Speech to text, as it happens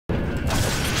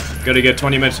Gotta get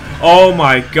 20 minutes. Oh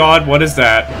my god, what is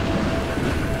that?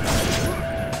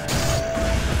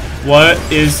 What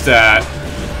is that?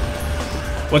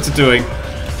 What's it doing?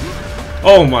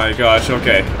 Oh my gosh,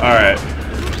 okay, alright.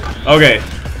 Okay.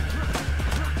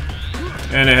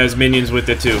 And it has minions with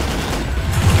it too.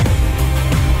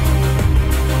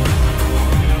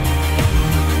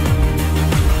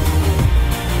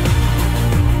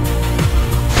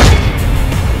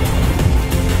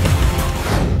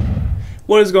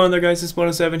 What is going on there, guys? It's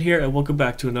Mono7 here, and welcome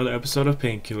back to another episode of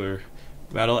Painkiller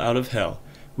Battle out of Hell.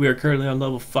 We are currently on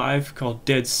level 5 called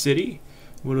Dead City.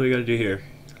 What do we gotta do here?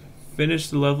 Finish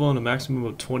the level in a maximum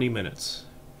of 20 minutes.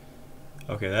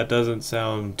 Okay, that doesn't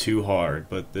sound too hard,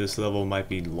 but this level might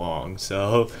be long,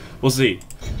 so we'll see.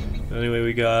 Anyway,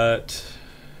 we got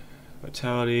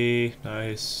vitality,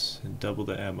 nice, and double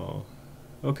the ammo.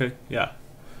 Okay, yeah.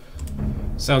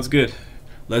 Sounds good.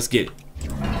 Let's get it.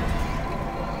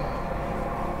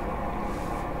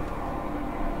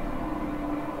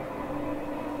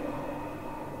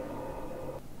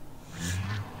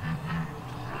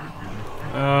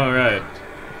 Alright.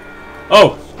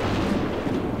 Oh!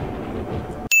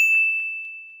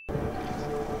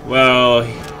 Well,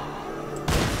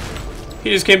 he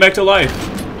just came back to life.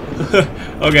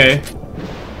 Okay.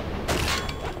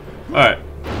 Alright.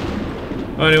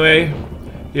 Well, anyway,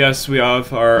 yes, we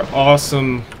have our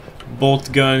awesome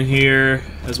bolt gun here,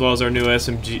 as well as our new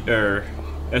SMG.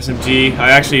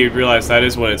 I actually realized that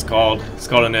is what it's called. It's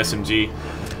called an SMG.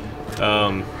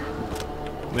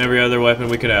 Every other weapon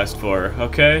we could ask for.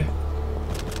 Okay.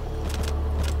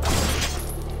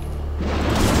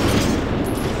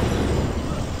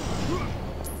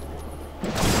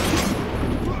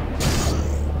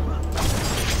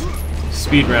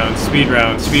 Speed round, speed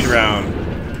round, speed round.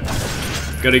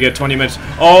 Gotta get 20 minutes.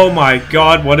 Oh my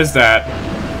god, what is that?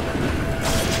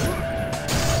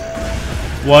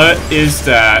 What is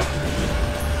that?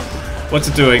 What's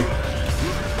it doing?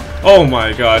 Oh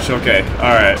my gosh, okay,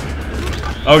 alright.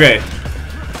 Okay.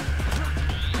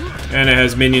 And it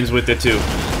has minions with it too.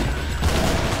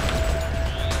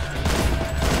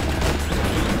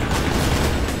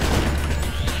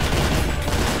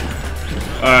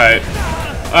 Alright.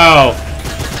 Oh.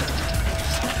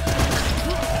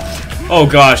 Oh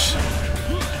gosh.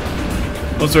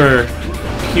 Those are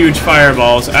huge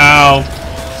fireballs. Ow.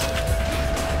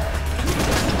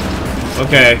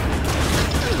 Okay.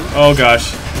 Oh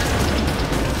gosh.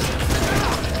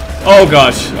 Oh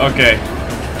gosh, okay.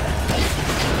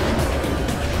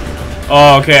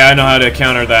 Oh, okay, I know how to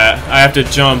counter that. I have to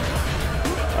jump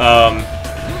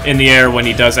in the air when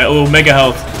he does that. Oh, mega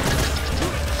health.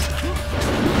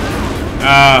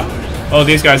 Oh,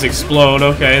 these guys explode.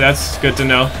 Okay, that's good to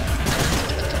know.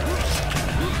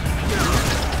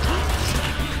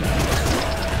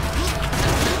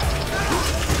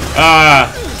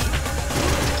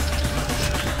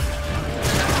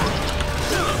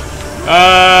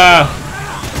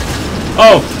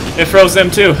 Oh, it froze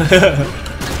them too.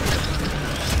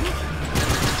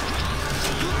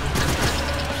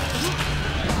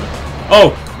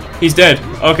 Oh, he's dead.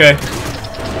 Okay.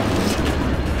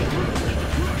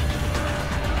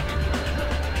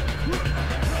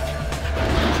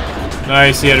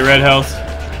 Nice, he had a red health.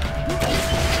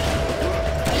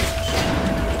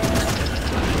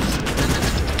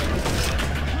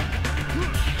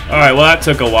 Alright, well that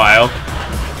took a while.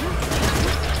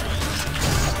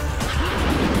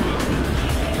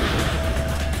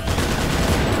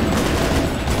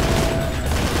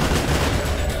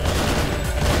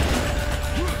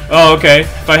 Oh, okay.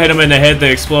 If I hit them in the head,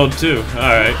 they explode too.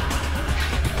 Alright.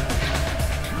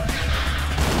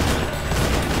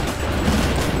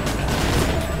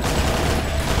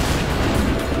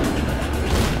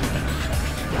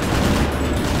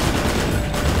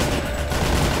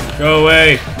 Go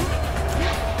away.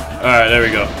 Alright, there we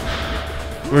go.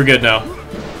 We're good now.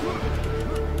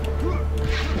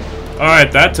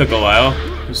 Alright, that took a while.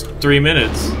 It was 3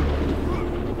 minutes.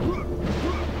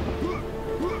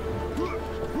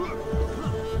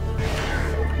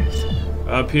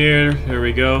 Up here,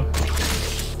 we go.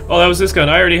 Oh, that was this gun.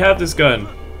 I already have this gun.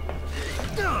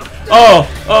 Oh,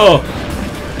 oh.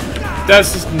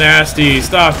 That's just nasty.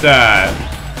 Stop that.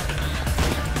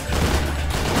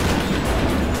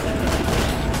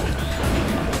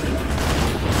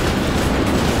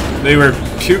 They were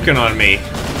puking on me.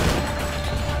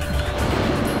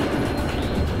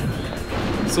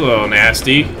 It's a little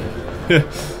nasty.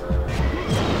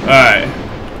 Alright.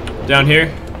 Down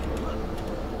here.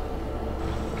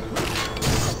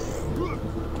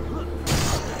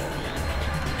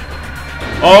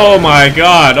 Oh my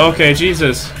god, okay,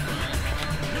 Jesus.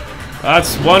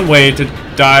 That's one way to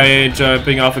die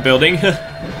jumping off a building.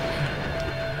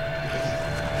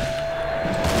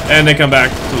 And they come back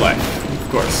to life, of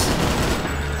course.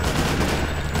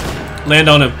 Land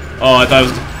on him. Oh, I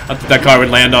thought that car would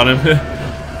land on him.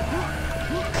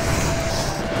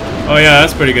 Oh yeah,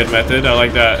 that's a pretty good method. I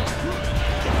like that.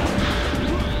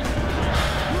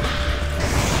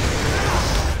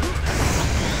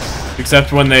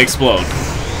 Except when they explode.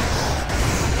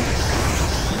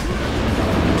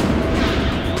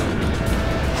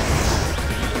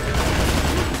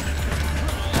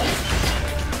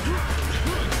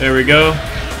 There we go.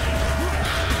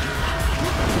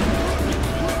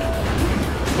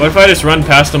 What if I just run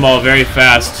past them all very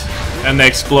fast and they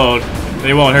explode?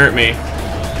 They won't hurt me.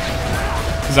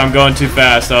 Because I'm going too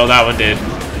fast. Oh, that one did.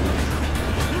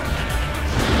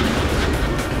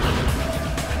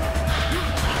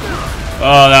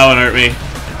 Oh, that one hurt me.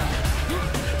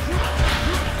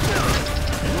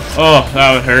 Oh,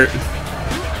 that would hurt.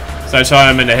 So I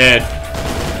shot him in the head.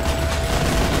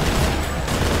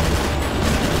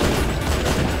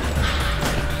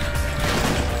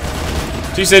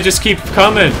 She said just keep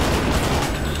coming.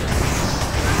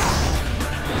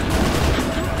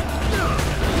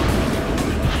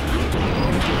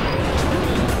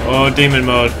 Oh, demon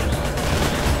mode.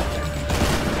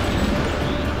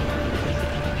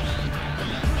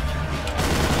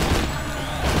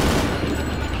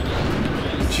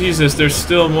 Jesus, there's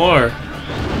still more.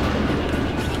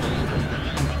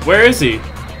 Where is he?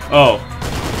 Oh.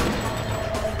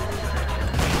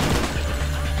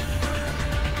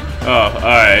 Oh,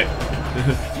 alright.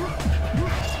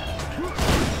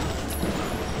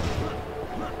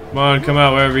 Come on, come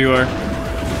out wherever you are.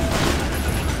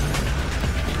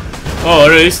 Oh,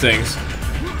 what are these things?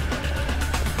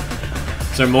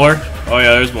 Is there more? Oh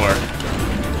yeah, there's more.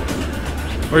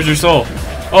 Where's your soul?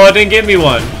 Oh, it didn't give me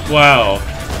one. Wow.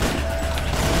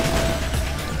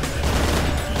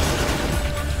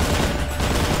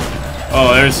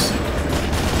 Oh,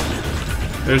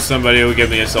 there's somebody who will give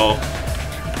me a soul.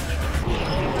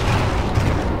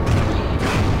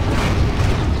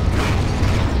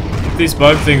 Get these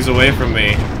bug things away from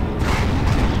me.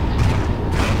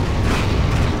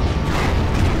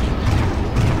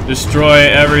 Destroy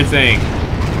everything.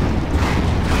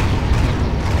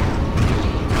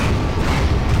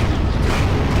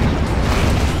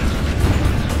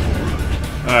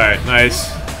 Alright,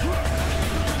 nice.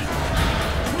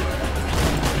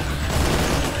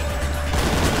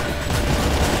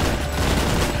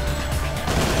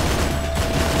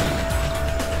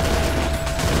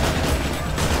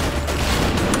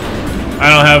 I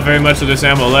don't have very much of this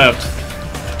ammo left.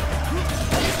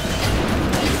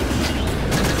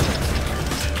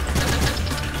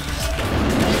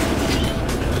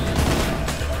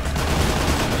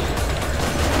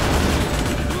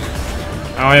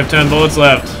 I only have 10 bullets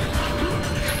left.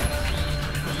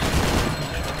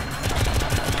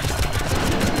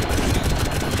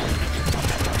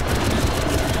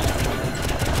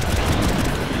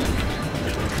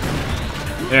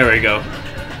 There we go.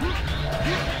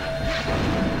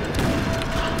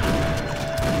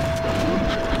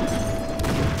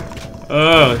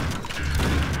 Oh,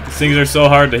 these things are so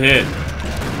hard to hit.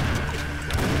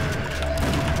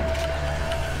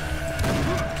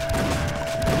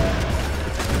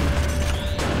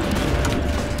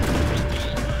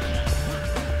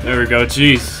 There we go,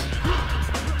 jeez.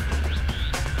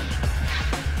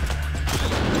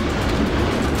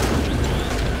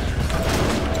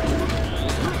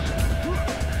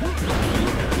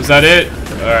 Is that it?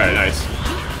 Alright, nice.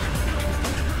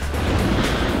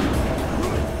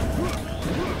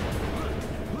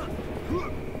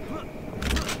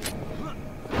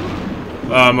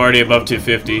 Oh, I'm already above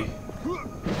 250.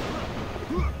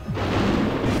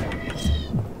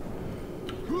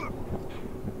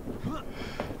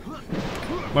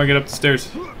 Come on, get up the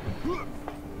stairs.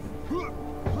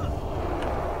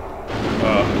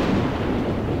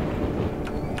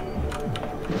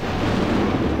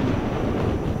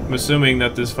 I'm assuming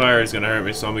that this fire is gonna hurt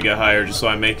me, so I'm gonna get higher just so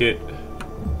I make it.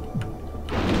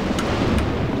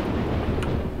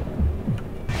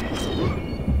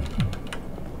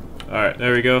 Alright,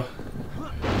 there we go.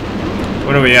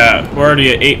 What are we at? We're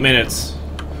already at 8 minutes.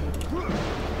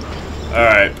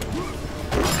 Alright.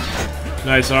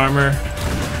 Nice armor.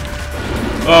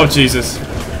 Oh, Jesus.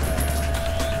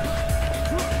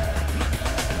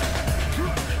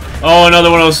 Oh,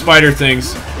 another one of those spider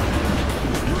things.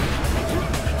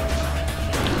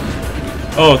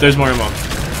 Oh, there's more ammo.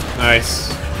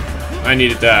 Nice. I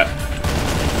needed that.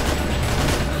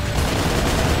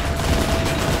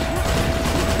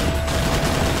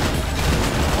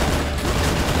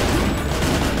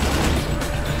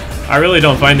 I really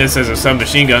don't find this as a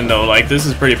submachine gun though. Like, this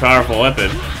is a pretty powerful weapon.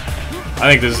 I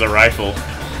think this is a rifle.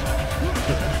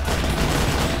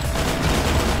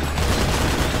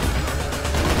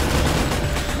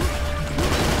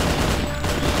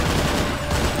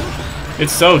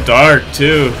 It's so dark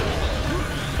too.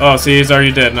 Oh, see, he's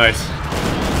already dead. Nice.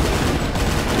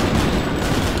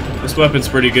 This weapon's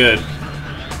pretty good.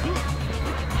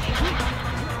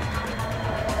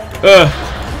 Ugh.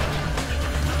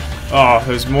 Oh,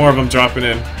 there's more of them dropping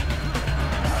in.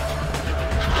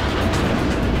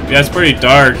 Yeah, it's pretty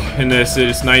dark in this.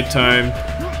 It's nighttime.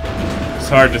 It's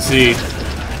hard to see.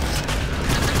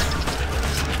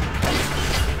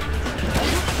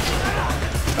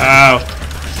 Ow.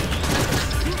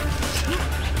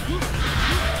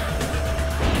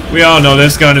 We all know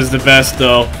this gun is the best,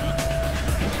 though.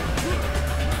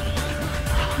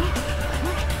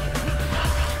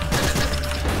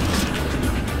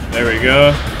 There we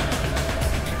go.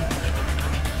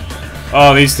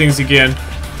 Oh, these things again.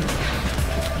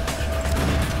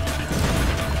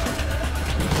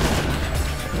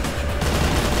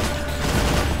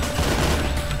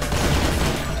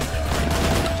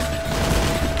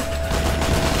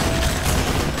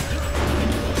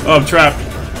 Oh, I'm trapped.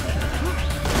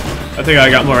 I think I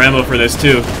got more ammo for this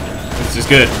too, which is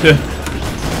good.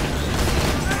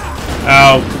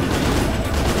 Ow.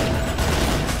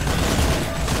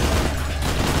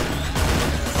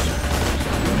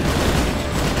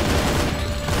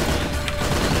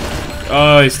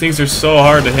 Oh, these things are so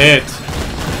hard to hit.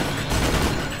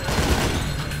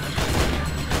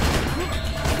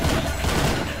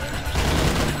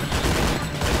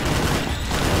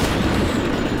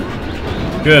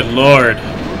 Good lord.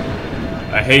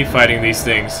 I hate fighting these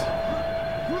things.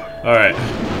 Alright.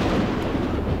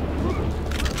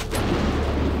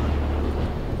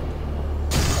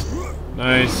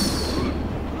 Nice.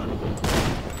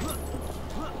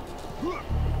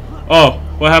 Oh,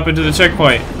 what happened to the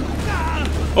checkpoint?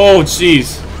 Oh,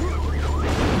 jeez.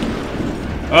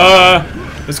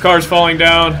 This car's falling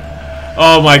down.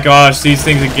 Oh my gosh, these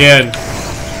things again.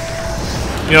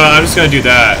 You know what, I'm just gonna do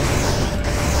that.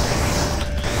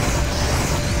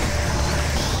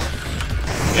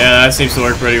 Yeah, that seems to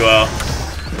work pretty well.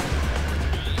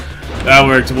 That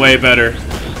worked way better.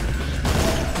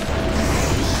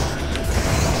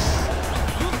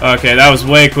 Okay, that was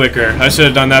way quicker. I should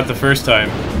have done that the first time.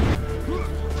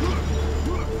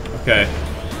 Okay.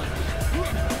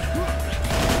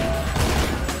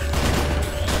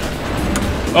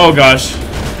 Oh gosh.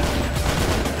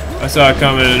 I saw it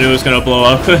coming and I knew it was gonna blow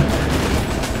up.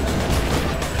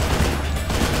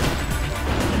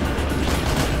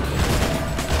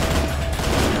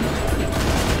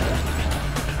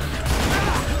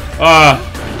 Ah,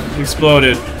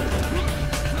 exploded.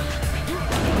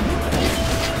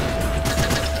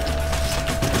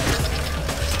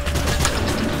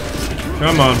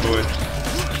 Come on, boy.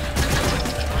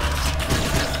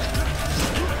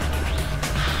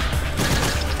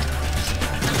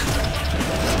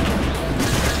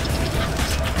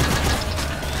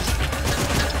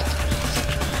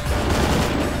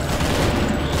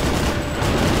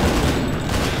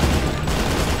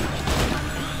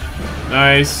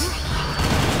 Nice.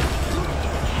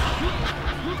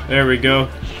 There we go.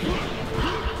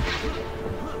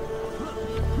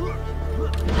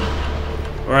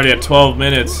 We're already at 12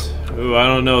 minutes. Ooh, I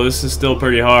don't know. This is still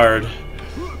pretty hard.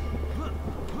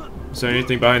 Is there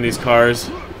anything behind these cars?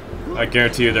 I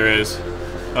guarantee you there is.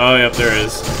 Oh, yep, there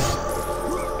is.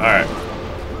 Alright.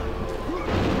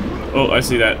 Oh, I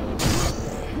see that.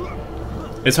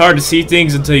 It's hard to see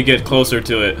things until you get closer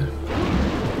to it.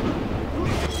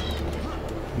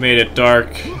 Made it dark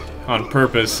on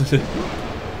purpose.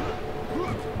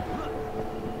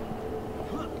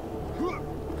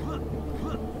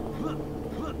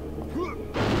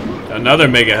 Another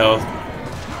mega health.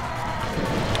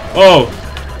 Oh!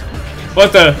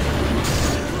 What the?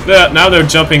 Now they're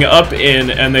jumping up in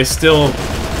and they still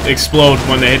explode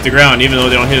when they hit the ground, even though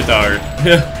they don't hit it that hard.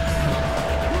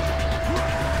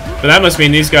 But that must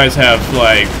mean these guys have,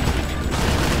 like,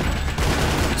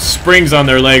 springs on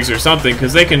their legs or something,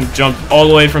 because they can jump all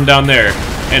the way from down there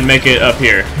and make it up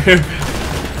here.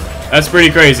 That's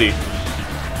pretty crazy.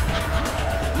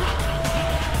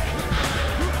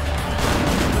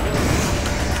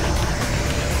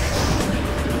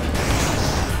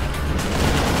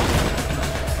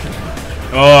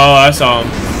 Oh, I saw him.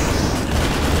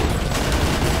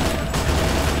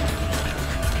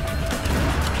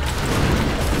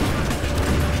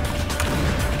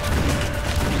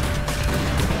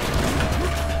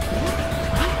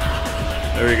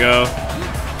 There we go.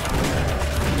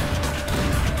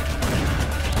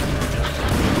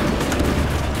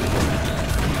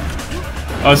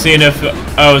 I was seeing if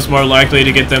I was more likely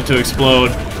to get them to explode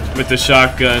with the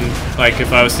shotgun, like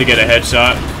if I was to get a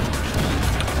headshot.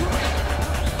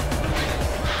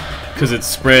 Because it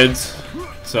spreads,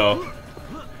 so.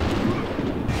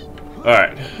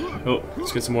 Alright. Oh,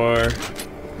 let's get some more.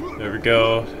 There we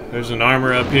go. There's an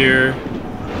armor up here.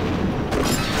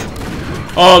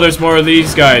 Oh, there's more of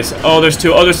these guys. Oh, there's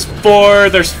 2. Oh, there's 4.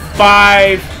 There's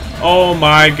 5. Oh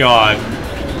my god.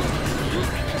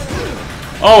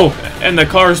 Oh, and the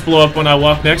cars blow up when I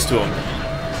walk next to them.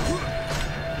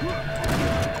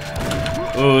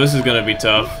 Oh, this is gonna be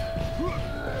tough.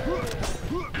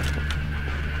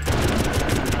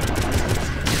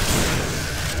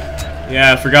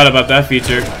 Yeah, I forgot about that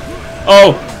feature.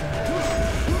 Oh!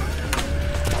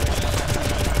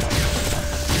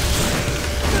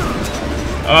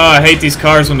 Oh, I hate these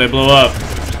cars when they blow up.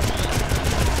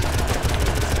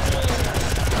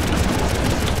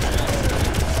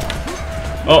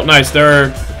 Oh, nice. There are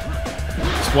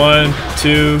 1,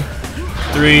 2,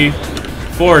 3,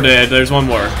 4 dead. There's one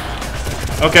more.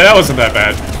 Okay, that wasn't that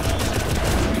bad.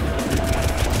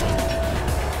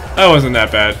 That wasn't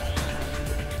that bad.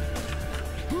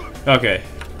 Okay.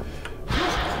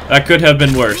 That could have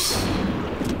been worse.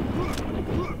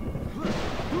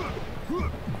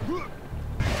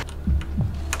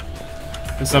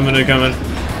 Is somebody coming?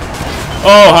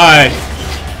 Oh, hi!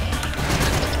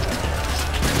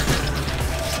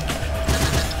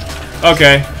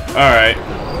 Okay, alright.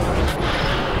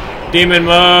 Demon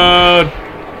mode!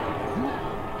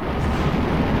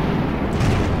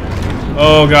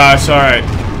 Oh gosh, alright.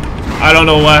 I don't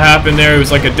know what happened there, it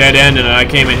was like a dead end and I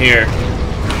came in here.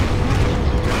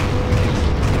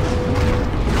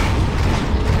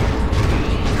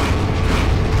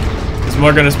 Is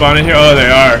more gonna spawn in here? Oh, they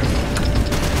are.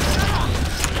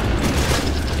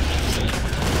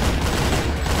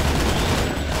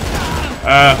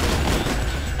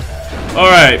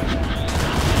 Alright.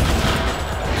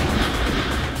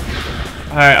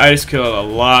 I just killed a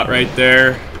lot right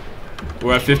there.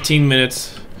 We're at 15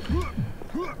 minutes.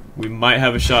 We might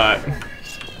have a shot.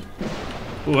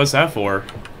 Ooh, what's that for?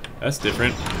 That's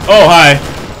different. Oh, hi!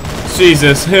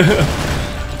 Jesus.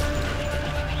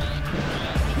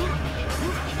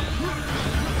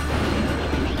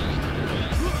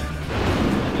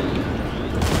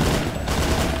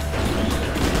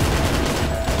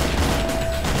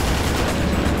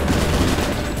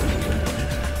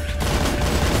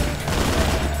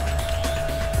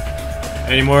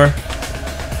 Any more?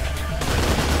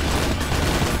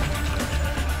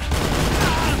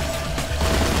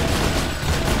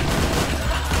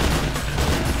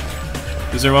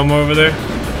 Is there one more over there?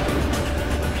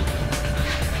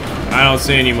 I don't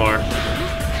see any more.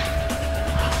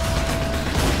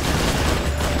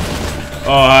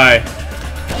 Oh, hi.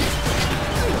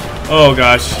 Oh,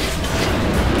 gosh.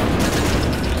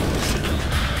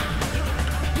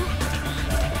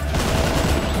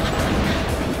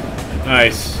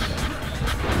 Nice.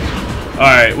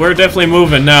 Alright, we're definitely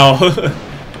moving now.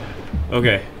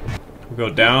 Okay. We'll go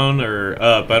down or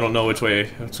up. I don't know which way.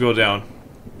 Let's go down.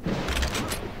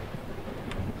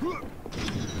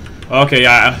 Okay,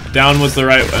 yeah. Down was the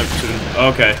right one.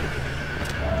 Okay.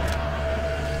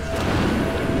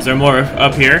 Is there more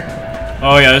up here?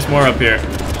 Oh yeah, there's more up here.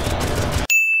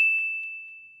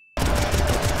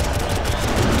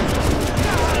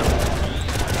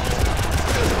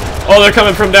 Oh, they're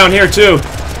coming from down here too.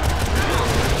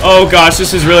 Oh gosh,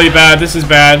 this is really bad. This is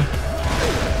bad.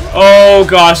 Oh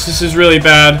gosh, this is really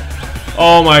bad.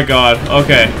 Oh my god.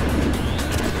 Okay.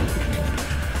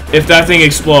 If that thing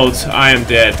explodes, I am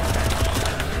dead.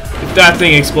 If that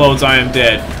thing explodes, I am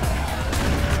dead.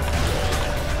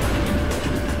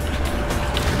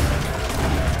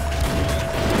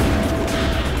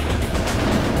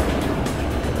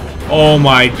 Oh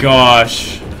my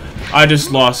gosh. I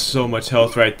just lost so much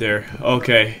health right there.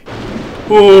 Okay.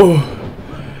 Ooh.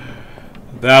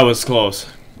 That was close.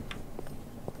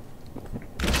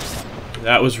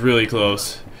 That was really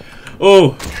close.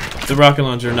 Oh, the rocket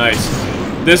launcher, nice.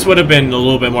 This would have been a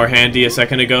little bit more handy a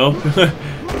second ago.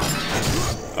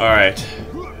 Alright.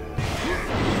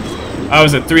 I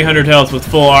was at 300 health with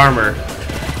full armor.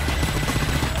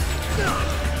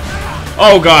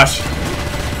 Oh gosh.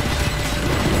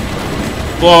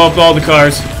 Blow up all the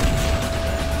cars.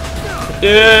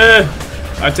 Yeah,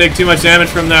 I take too much damage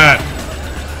from that.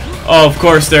 Oh, of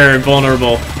course they're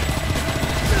vulnerable.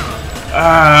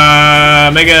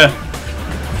 Mega.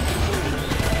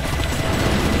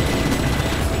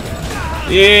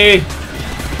 Yee.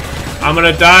 I'm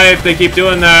gonna die if they keep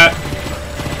doing that.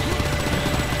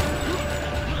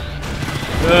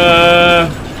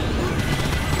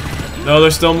 No,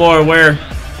 there's still more. Where?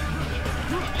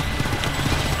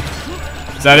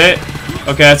 Is that it?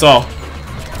 Okay, that's all.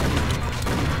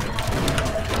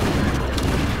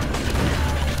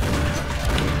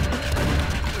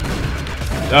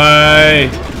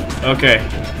 Okay.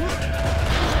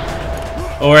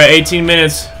 Oh, we're at 18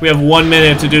 minutes. We have 1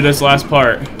 minute to do this last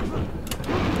part.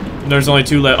 And there's only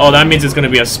 2 left. Oh, that means it's gonna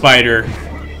be a spider.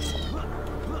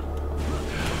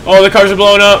 Oh, the cars are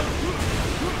blowing up.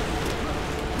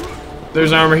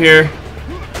 There's armor here.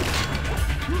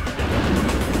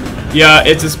 Yeah,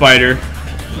 it's a spider.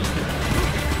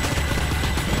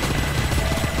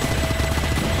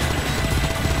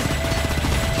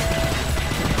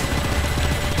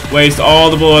 Waste all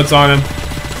the bullets on him.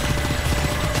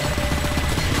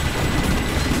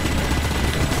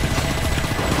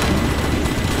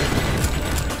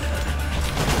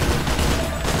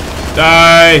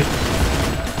 Die!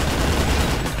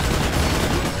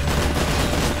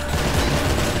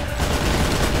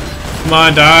 Come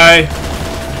on, die!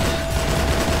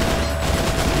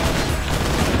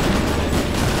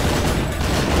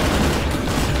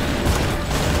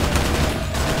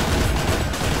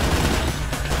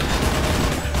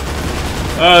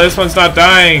 Oh, this one's not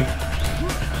dying.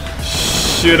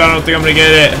 Shoot, I don't think I'm gonna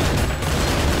get it.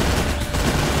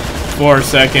 4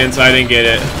 seconds, I didn't get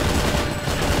it.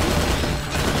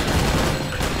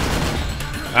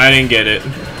 I didn't get it.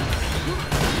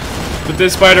 But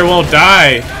this spider won't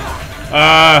die.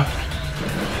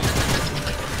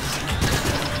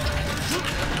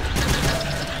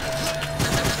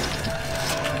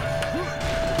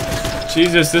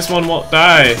 Jesus, this one won't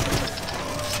die.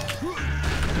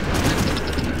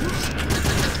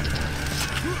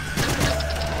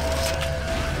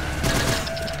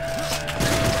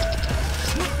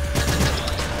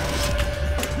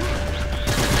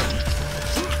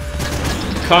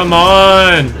 Come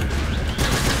on!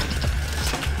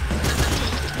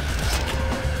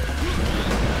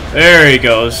 There he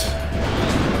goes.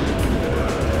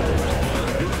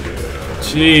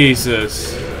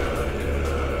 Jesus.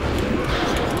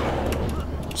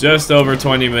 Just over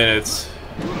 20 minutes.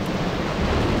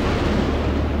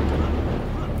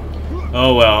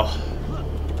 Oh well.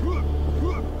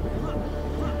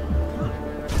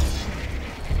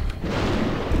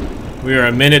 We are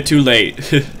a minute too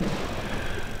late.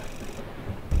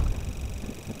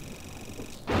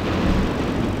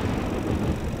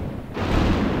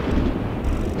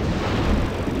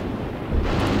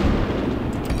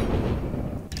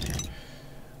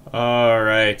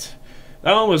 Alright.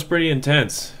 That one was pretty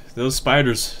intense. Those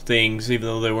spiders things, even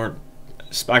though they weren't...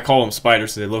 I call them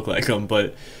spiders so they look like them,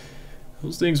 but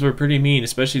those things were pretty mean,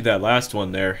 especially that last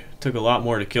one there. It took a lot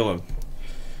more to kill him.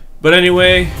 But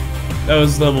anyway, that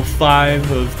was level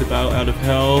 5 of the Battle Out of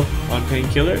Hell on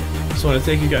Painkiller. Just want to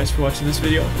thank you guys for watching this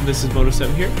video. And this is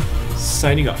Moto7 here,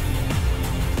 signing off.